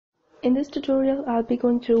In this tutorial, I'll be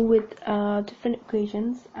going through with different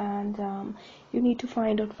equations, and you need to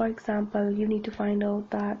find out, for example, you need to find out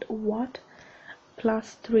that what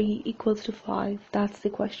plus 3 equals to 5. That's the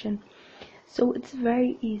question. So it's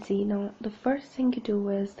very easy. Now, the first thing you do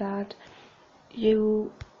is that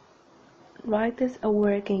you write this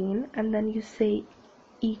over again, and then you say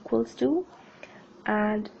equals to,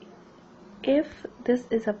 and if this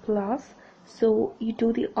is a plus, so you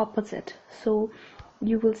do the opposite. So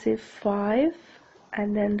you will say 5,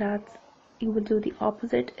 and then you will do the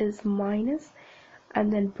opposite is minus,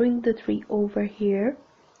 and then bring the 3 over here,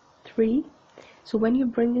 3. So when you're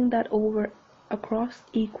bringing that over across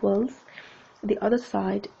equals, the other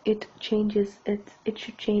side, it changes it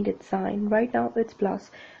should change its sign. Right now it's plus,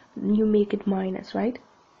 you make it minus, right?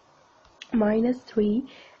 Minus 3,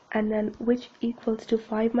 and then which equals to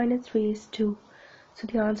 5 minus 3 is 2. So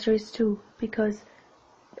the answer is 2, because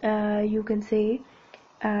you can say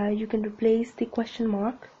you can replace the question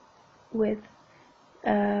mark with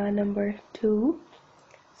number 2.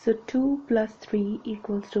 So 2 plus 3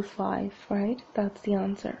 equals to 5, right? That's the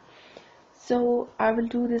answer. So I will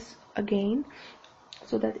do this again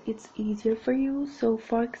so that it's easier for you. So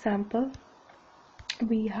for example,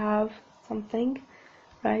 we have something,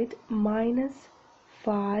 right? Minus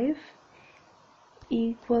 5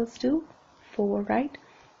 equals to 4, right?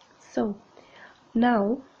 So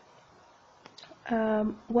now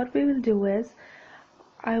what we will do is,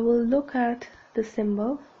 I will look at the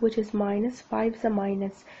symbol, which is minus. 5 is a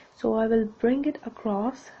minus, so I will bring it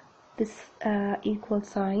across this equal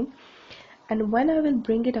sign, and when I will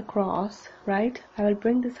bring it across, right, I will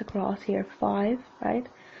bring this across here, 5, right?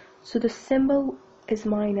 So the symbol is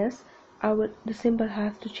minus, the symbol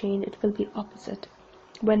has to change, it will be opposite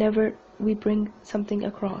whenever we bring something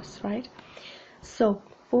across, right? So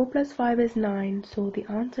 4 plus 5 is 9, so the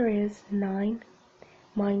answer is 9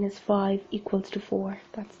 minus 5 equals to 4.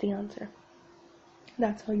 That's the answer.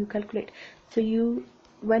 That's how you calculate. So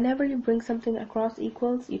whenever you bring something across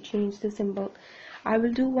equals, you change the symbol. I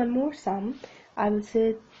will do one more sum. I will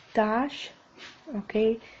say dash,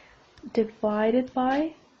 okay, divided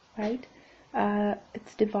by, right,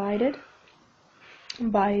 it's divided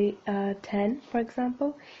by 10, for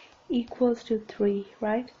example, equals to 3,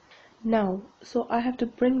 right? Now, so I have to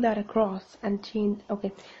bring that across and change.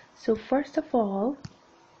 Okay, so first of all,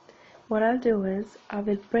 what I'll do is I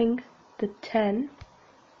will bring the 10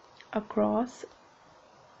 across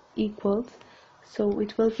equals, so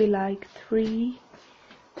it will be like 3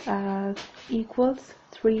 equals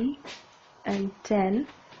 3 and 10,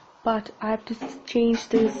 but I have to change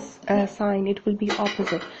this sign, it will be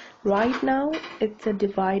opposite. Right now it's a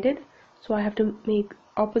divided, so I have to make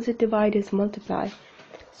opposite divide is multiply,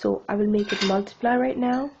 so I will make it multiply right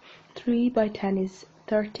now. 3 by 10 is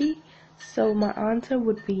 30, so my answer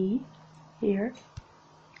would be here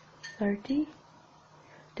 30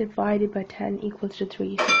 divided by 10 equals to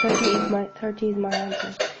 3. So 30 is my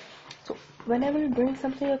answer. So whenever you bring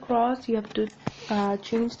something across, you have to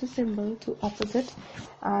change the symbol to opposite,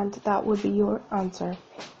 and that would be your answer,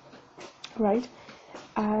 right?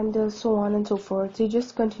 And so on and so forth. So you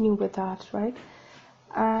just continue with that, right?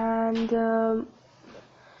 And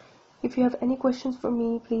if you have any questions for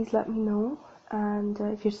me, please let me know, and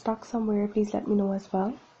if you're stuck somewhere, please let me know as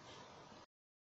well.